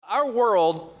Our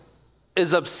world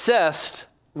is obsessed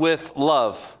with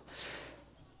love.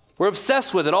 We're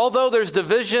obsessed with it. Although there's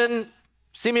division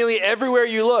seemingly everywhere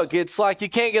you look, it's like you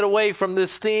can't get away from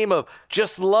this theme of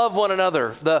just love one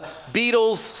another. The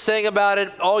Beatles sang about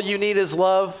it, all you need is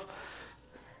love.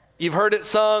 You've heard it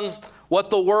sung, what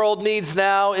the world needs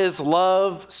now is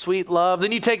love, sweet love.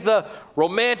 Then you take the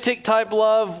romantic type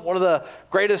love. One of the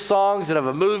greatest songs of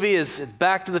a movie is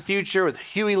Back to the Future with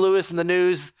Huey Lewis and the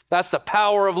News. That's the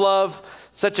power of love.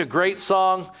 Such a great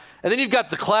song. And then you've got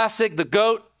the classic, the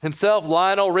GOAT himself,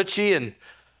 Lionel Richie,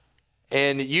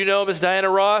 and you know Miss Diana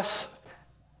Ross.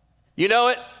 You know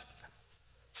it?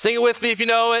 Sing it with me if you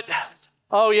know it.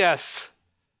 Oh, yes.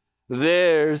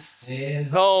 There's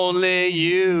only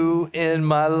you in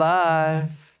my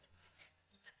life.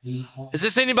 Is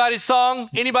this anybody's song?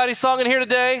 Anybody's song in here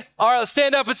today? All right, let's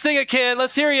stand up and sing it, Ken.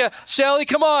 Let's hear you. Shelly,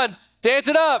 come on. Dance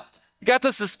it up. You got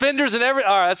the suspenders and everything.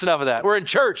 All right, that's enough of that. We're in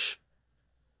church.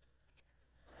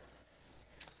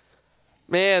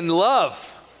 Man,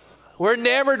 love. We're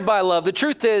enamored by love. The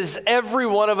truth is, every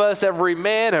one of us, every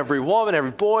man, every woman,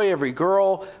 every boy, every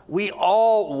girl, we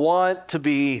all want to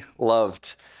be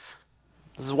loved.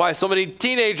 This is why so many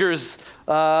teenagers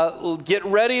get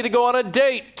ready to go on a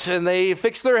date and they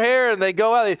fix their hair and they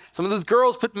go out. Some of those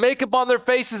girls put makeup on their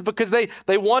faces because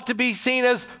they want to be seen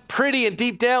as pretty, and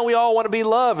deep down we all want to be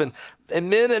loved, and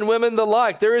men and women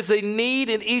alike. There is a need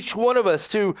in each one of us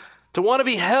to want to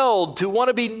be held, to want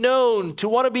to be known, to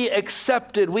want to be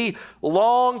accepted. We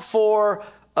long for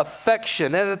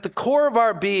affection, and at the core of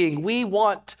our being, we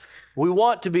want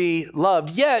to be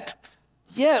loved.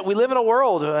 Yet we live in a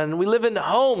world and we live in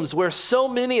homes where so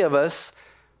many of us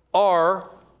are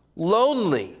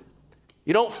lonely.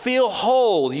 You don't feel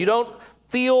whole. You don't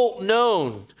feel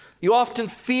known. You often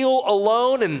feel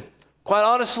alone and, quite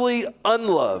honestly,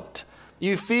 unloved.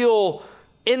 You feel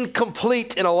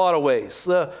incomplete in a lot of ways.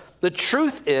 The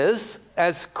truth is,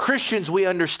 as Christians, we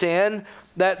understand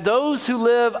that those who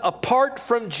live apart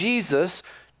from Jesus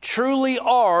truly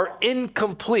are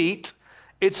incomplete.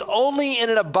 It's only in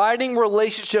an abiding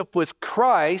relationship with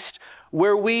Christ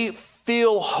where we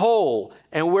feel whole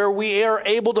and where we are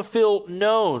able to feel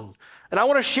known. And I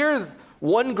want to share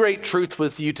one great truth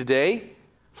with you today.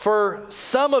 For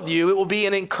some of you, it will be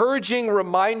an encouraging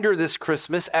reminder this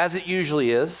Christmas, as it usually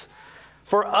is.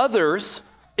 For others,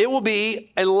 it will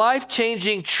be a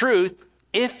life-changing truth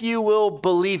if you will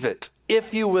believe it,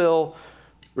 if you will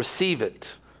receive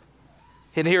it.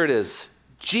 And here it is.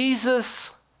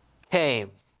 Jesus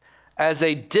came as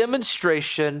a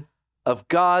demonstration of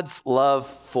God's love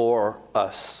for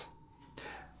us.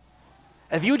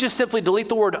 If you would just simply delete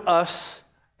the word us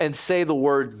and say the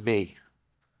word me,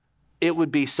 it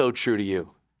would be so true to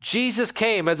you. Jesus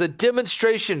came as a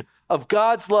demonstration of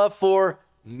God's love for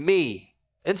me.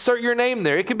 Insert your name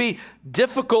there. It can be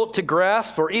difficult to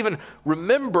grasp or even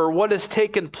remember what has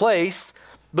taken place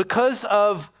because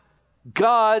of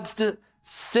God's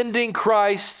sending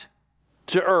Christ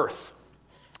to earth.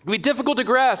 It can be difficult to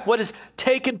grasp what has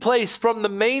taken place from the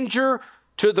manger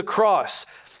to the cross,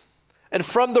 and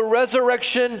from the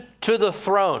resurrection to the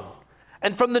throne,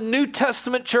 and from the New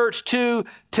Testament church to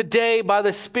today by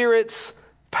the Spirit's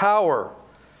power.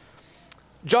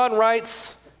 John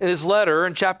writes in his letter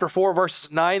in chapter 4,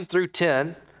 verses 9 through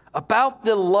 10, about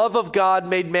the love of God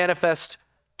made manifest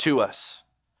to us.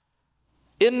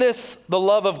 In this, the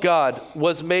love of God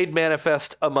was made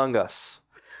manifest among us,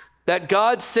 that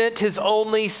God sent his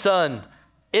only Son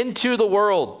into the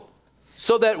world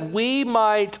so that we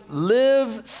might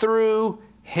live through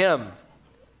him.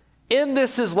 In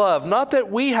this is love, not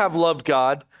that we have loved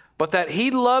God, but that he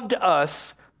loved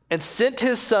us and sent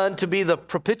his Son to be the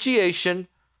propitiation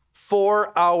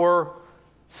for our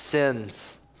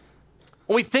sins.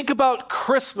 When we think about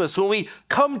Christmas, when we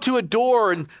come to a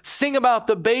door and sing about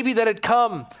the baby that had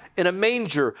come in a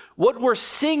manger, what we're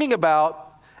singing about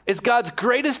is God's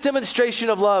greatest demonstration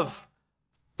of love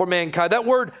for mankind. That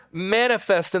word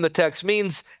manifest in the text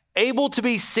means able to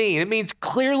be seen. It means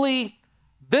clearly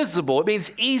visible. It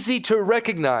means easy to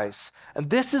recognize. And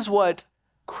this is what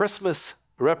Christmas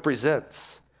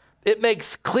represents. It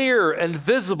makes clear and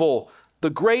visible the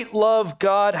great love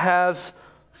God has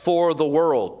for the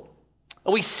world.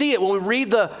 And we see it when we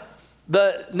read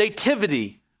the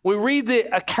nativity, we read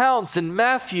the accounts in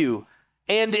Matthew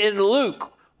and in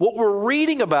Luke. What we're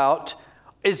reading about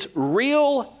is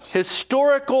real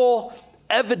historical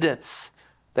evidence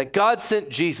that God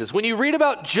sent Jesus. When you read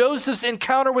about Joseph's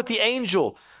encounter with the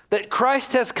angel, that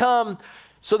Christ has come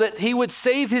so that he would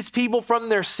save his people from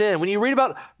their sin. When you read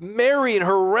about Mary and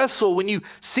her wrestle, when you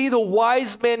see the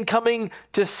wise men coming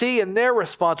to see and their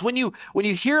response, when you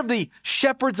hear of the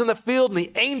shepherds in the field and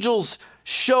the angels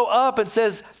show up and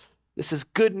says, this is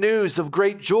good news of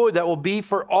great joy that will be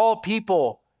for all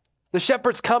people. The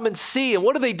shepherds come and see, and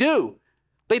what do?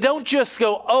 They don't just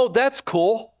go, oh, that's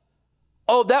cool.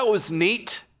 Oh, that was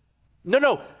neat.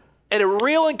 No. And a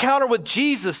real encounter with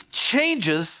Jesus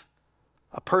changes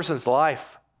a person's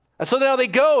life. And so now they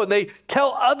go and they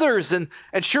tell others. And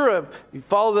sure, you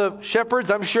follow the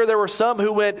shepherds, I'm sure there were some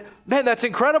who went, man, that's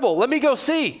incredible. Let me go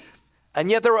see. And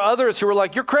yet there were others who were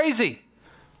like, you're crazy.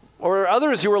 Or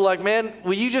others who were like, man,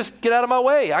 will you just get out of my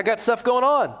way? I got stuff going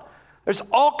on. There's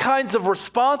all kinds of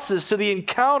responses to the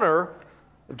encounter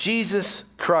of Jesus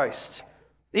Christ.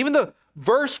 Even the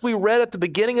verse we read at the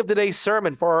beginning of today's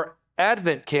sermon for our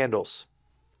Advent candles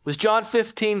was John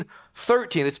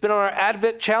 15:13. It's been on our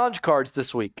Advent challenge cards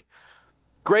this week.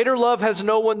 Greater love has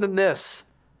no one than this,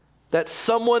 that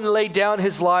someone laid down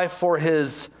his life for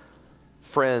his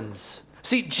friends.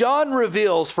 See, John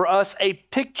reveals for us a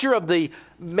picture of the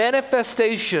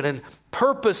manifestation and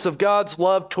purpose of God's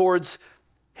love towards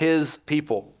his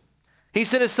people. He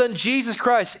sent his son Jesus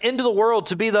Christ into the world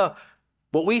to be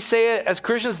what we say as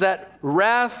Christians, that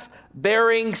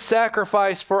wrath-bearing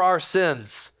sacrifice for our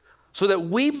sins, so that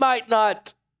we might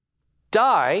not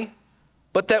die,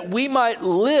 but that we might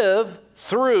live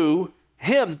through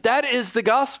him. That is the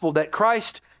gospel, that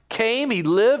Christ came, he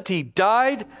lived, he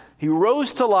died, he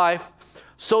rose to life,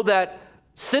 so that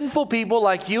sinful people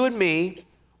like you and me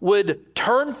would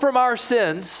turn from our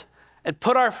sins and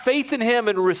put our faith in him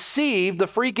and receive the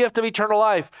free gift of eternal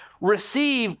life,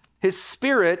 receive his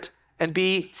Spirit and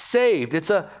be saved. It's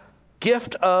a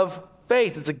gift of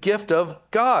faith. It's a gift of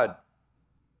God.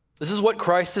 This is what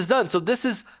Christ has done. So this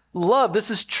is love.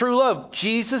 This is true love.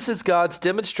 Jesus is God's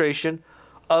demonstration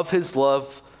of his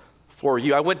love for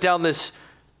you. I went down this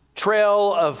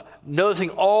trail of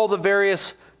noticing all the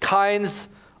various kinds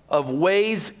of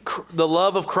ways the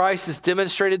love of Christ is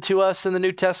demonstrated to us in the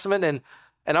New Testament. And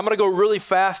I'm going to go really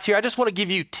fast here. I just want to give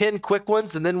you 10 quick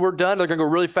ones, and then we're done. They're going to go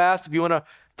really fast. If you want to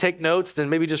take notes, then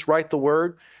maybe just write the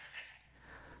word.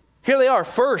 Here they are.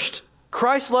 First,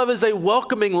 Christ's love is a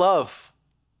welcoming love,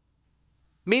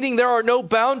 meaning there are no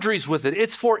boundaries with it.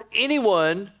 It's for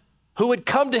anyone who would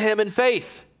come to him in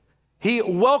faith. He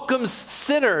welcomes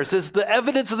sinners as the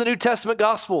evidence of the New Testament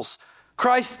Gospels.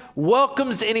 Christ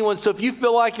welcomes anyone. So if you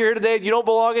feel like you're here today and you don't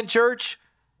belong in church,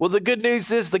 well, the good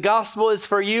news is the gospel is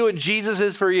for you and Jesus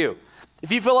is for you.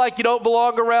 If you feel like you don't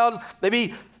belong around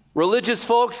maybe religious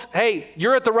folks, hey,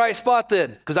 you're at the right spot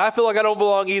then, because I feel like I don't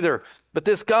belong either. But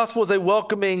this gospel is a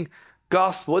welcoming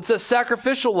gospel. It's a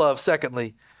sacrificial love,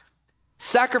 secondly.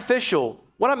 Sacrificial.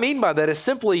 What I mean by that is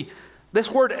simply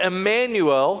this word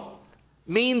Emmanuel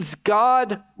means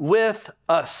God with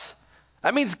us.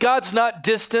 That means God's not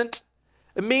distant.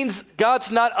 It means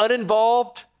God's not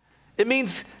uninvolved. It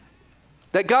means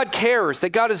that God cares,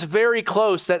 that God is very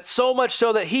close, that so much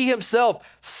so that he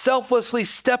himself selflessly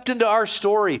stepped into our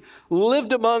story,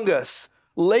 lived among us,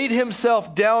 laid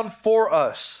himself down for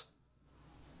us,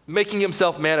 making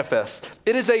himself manifest.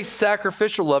 It is a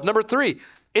sacrificial love. Number 3,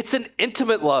 it's an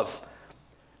intimate love,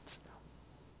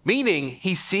 meaning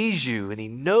he sees you and he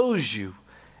knows you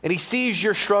and he sees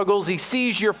your struggles. He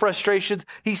sees your frustrations.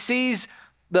 He sees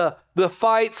the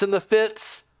fights and the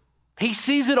fits. He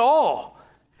sees it all.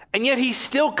 And yet he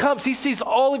still comes. He sees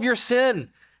all of your sin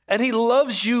and he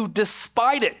loves you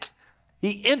despite it.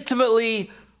 He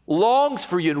intimately longs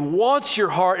for you and wants your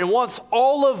heart and wants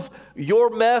all of your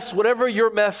mess, whatever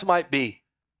your mess might be.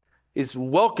 It's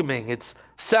welcoming, it's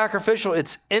sacrificial,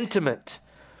 it's intimate.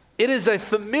 It is a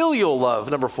familial love,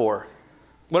 number 4.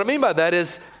 What I mean by that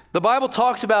is the Bible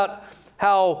talks about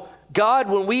how God,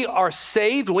 when we are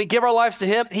saved, when we give our lives to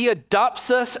him, he adopts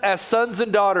us as sons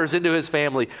and daughters into his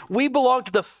family. We belong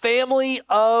to the family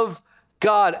of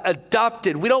God,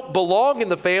 adopted. We don't belong in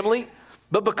the family,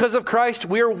 but because of Christ,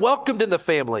 we are welcomed in the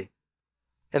family.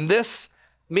 And this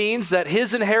means that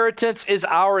his inheritance is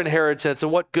our inheritance.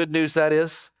 And what good news that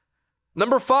is.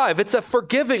 Number 5, it's a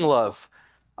forgiving love,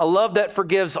 a love that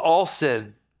forgives all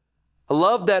sin, a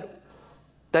love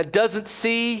that doesn't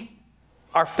see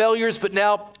our failures, but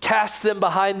now casts them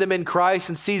behind them in Christ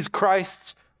and sees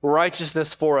Christ's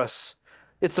righteousness for us.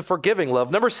 It's a forgiving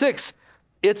love. Number 6,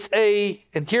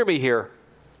 and hear me here,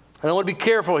 and I want to be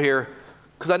careful here,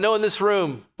 because I know in this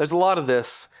room, there's a lot of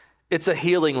this. It's a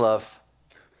healing love.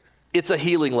 It's a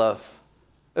healing love.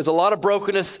 There's a lot of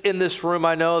brokenness in this room,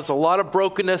 I know. There's a lot of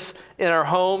brokenness in our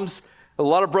homes, a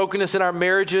lot of brokenness in our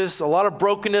marriages, a lot of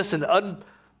brokenness and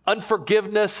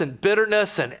unforgiveness and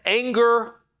bitterness and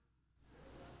anger.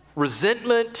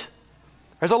 resentment.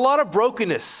 There's a lot of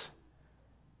brokenness.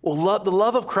 Well, the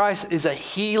love of Christ is a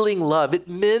healing love. It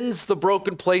mends the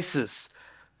broken places.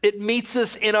 It meets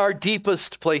us in our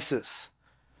deepest places.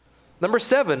 Number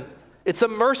 7, it's a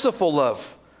merciful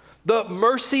love. The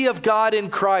mercy of God in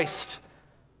Christ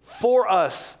for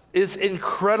us is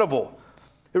incredible.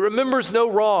 It remembers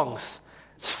no wrongs.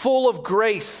 It's full of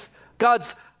grace.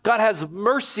 God has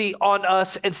mercy on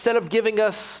us instead of giving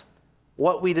us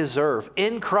what we deserve.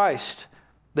 In Christ,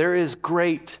 there is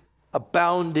great,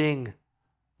 abounding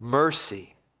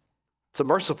mercy. It's a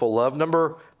merciful love.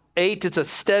 Number 8, it's a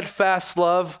steadfast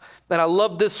love. And I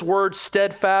love this word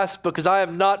steadfast because I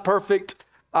am not perfect.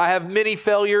 I have many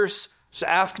failures. Just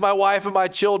ask my wife and my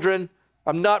children.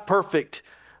 I'm not perfect.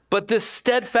 But this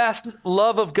steadfast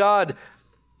love of God,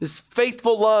 this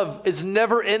faithful love is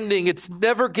never ending. It's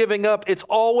never giving up. It's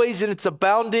always and it's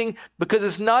abounding because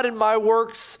it's not in my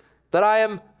works that I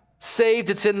am saved.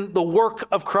 It's in the work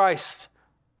of Christ,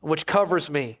 which covers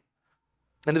me.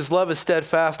 And his love is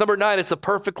steadfast. Number 9, it's a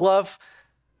perfect love.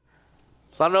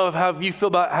 So I don't know how you feel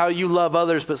about how you love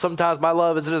others, but sometimes my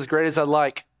love isn't as great as I'd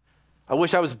like. I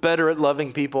wish I was better at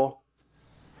loving people,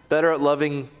 better at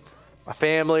loving my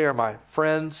family or my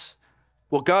friends.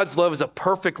 Well, God's love is a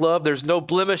perfect love. There's no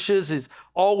blemishes. He's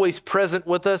always present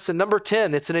with us. And number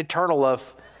 10, it's an eternal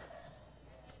love.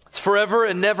 It's forever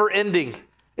and never ending.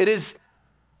 It is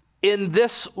in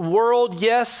this world,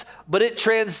 yes, but it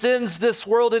transcends this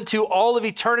world into all of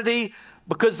eternity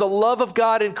because the love of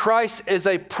God in Christ is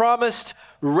a promised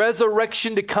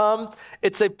resurrection to come.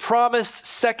 It's a promised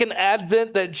second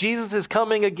advent that Jesus is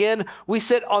coming again. We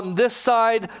sit on this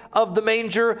side of the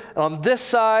manger, on this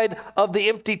side of the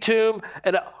empty tomb,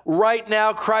 and right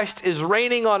now Christ is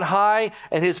reigning on high,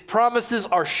 and his promises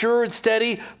are sure and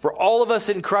steady for all of us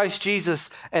in Christ Jesus,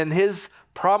 and his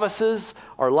promises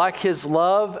are like his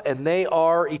love, and they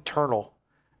are eternal.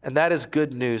 And that is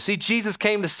good news. See, Jesus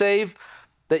came to save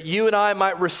that you and I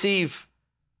might receive.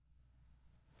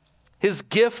 His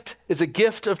gift is a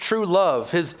gift of true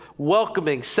love. His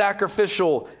welcoming,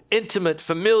 sacrificial, intimate,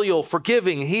 familial,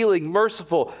 forgiving, healing,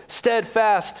 merciful,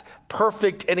 steadfast,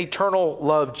 perfect, and eternal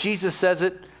love. Jesus says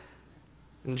it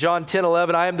in John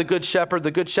 10:11, I am the good shepherd.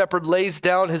 The good shepherd lays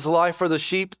down his life for the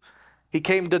sheep. He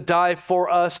came to die for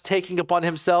us, taking upon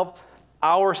himself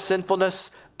our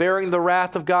sinfulness, bearing the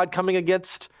wrath of God coming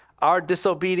against our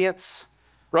disobedience.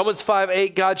 Romans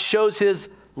 5:8, God shows his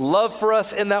love for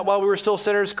us in that while we were still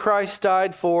sinners, Christ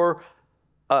died for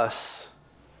us.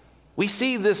 We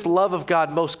see this love of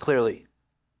God most clearly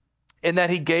in that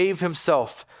he gave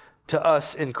himself to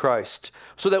us in Christ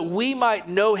so that we might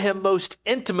know him most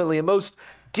intimately and most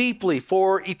deeply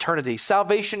for eternity.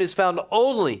 Salvation is found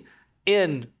only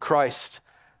in Christ,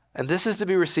 and this is to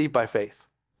be received by faith,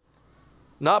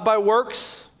 not by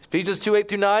works. Ephesians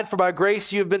 2:8-9, for by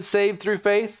grace you have been saved through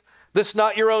faith. This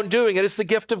not your own doing. It is the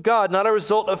gift of God, not a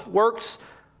result of works,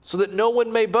 so that no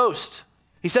one may boast.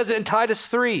 He says it in Titus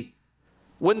 3.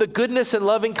 When the goodness and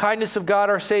loving kindness of God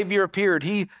our Savior appeared,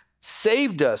 he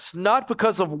saved us, not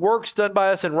because of works done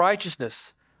by us in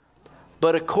righteousness,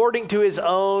 but according to his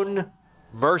own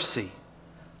mercy,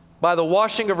 by the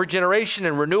washing of regeneration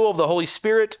and renewal of the Holy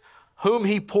Spirit, whom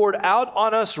he poured out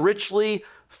on us richly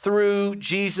through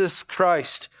Jesus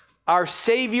Christ, our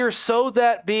Savior, so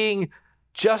that being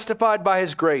justified by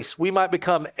his grace, we might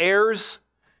become heirs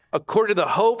according to the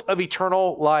hope of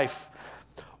eternal life.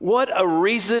 What a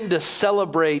reason to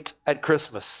celebrate at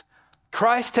Christmas.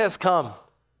 Christ has come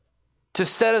to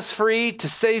set us free, to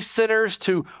save sinners,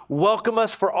 to welcome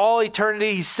us for all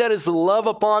eternity. He set his love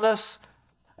upon us.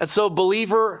 And so,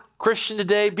 believer, Christian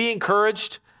today, be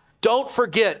encouraged. Don't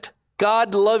forget,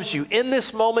 God loves you. In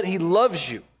this moment, he loves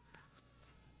you.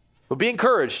 But be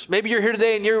encouraged. Maybe you're here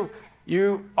today and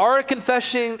you are a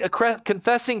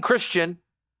confessing Christian,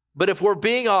 but if we're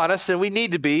being honest, and we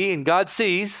need to be, and God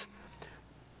sees,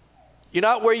 you're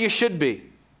not where you should be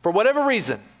for whatever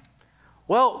reason.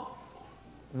 Well,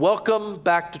 welcome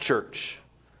back to church.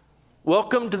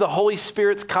 Welcome to the Holy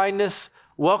Spirit's kindness.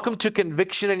 Welcome to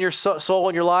conviction in your soul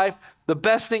and your life. The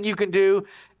best thing you can do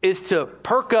is to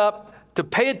perk up, to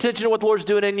pay attention to what the Lord's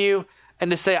doing in you, and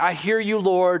to say, I hear you,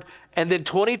 Lord. And then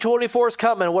 2024 is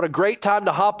coming. What a great time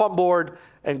to hop on board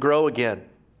and grow again.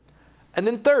 And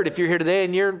then third, if you're here today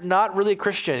and you're not really a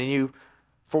Christian and you,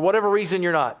 for whatever reason,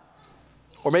 you're not,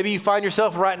 or maybe you find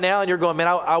yourself right now and you're going, man,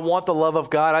 I want the love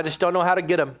of God. I just don't know how to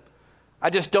get him.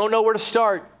 I just don't know where to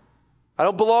start. I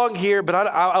don't belong here, but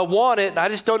I want it. And I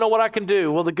just don't know what I can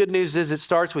do. Well, the good news is it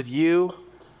starts with you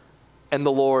and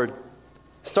the Lord.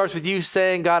 It starts with you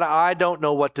saying, God, I don't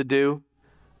know what to do.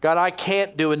 God, I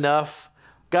can't do enough.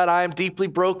 God, I am deeply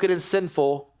broken and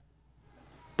sinful,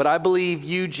 but I believe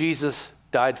you, Jesus,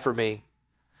 died for me.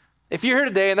 If you're here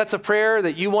today and that's a prayer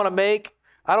that you want to make,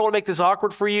 I don't want to make this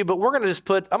awkward for you, but we're going to just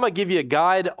I'm going to give you a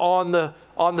guide on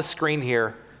the screen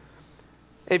here.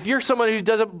 If you're someone who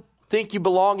doesn't think you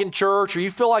belong in church, or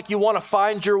you feel like you want to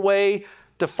find your way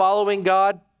to following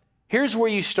God, here's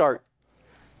where you start.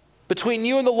 Between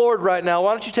you and the Lord right now,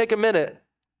 why don't you take a minute?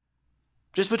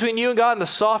 Just between you and God and the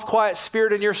soft, quiet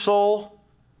spirit in your soul.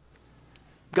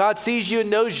 God sees you and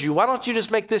knows you. Why don't you just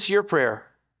make this your prayer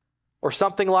or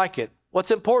something like it?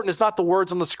 What's important is not the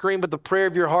words on the screen, but the prayer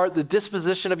of your heart, the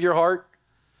disposition of your heart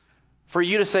for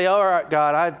you to say, all right,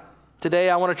 God, today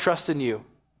I want to trust in you.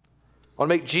 I want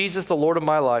to make Jesus the Lord of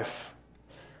my life.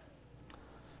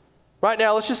 Right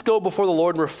now, let's just go before the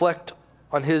Lord and reflect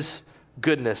on his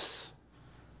goodness.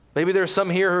 Maybe there are some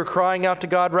here who are crying out to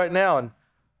God right now and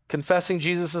confessing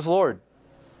Jesus as Lord.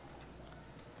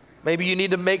 Maybe you need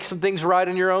to make some things right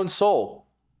in your own soul.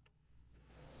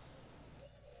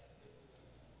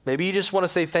 Maybe you just want to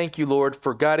say, thank you, Lord,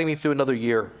 for guiding me through another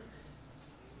year.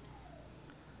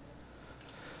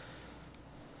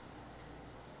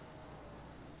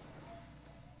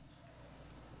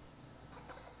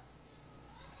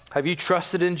 Have you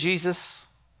trusted in Jesus?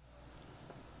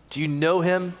 Do you know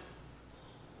him?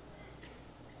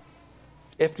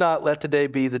 If not, let today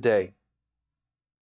be the day.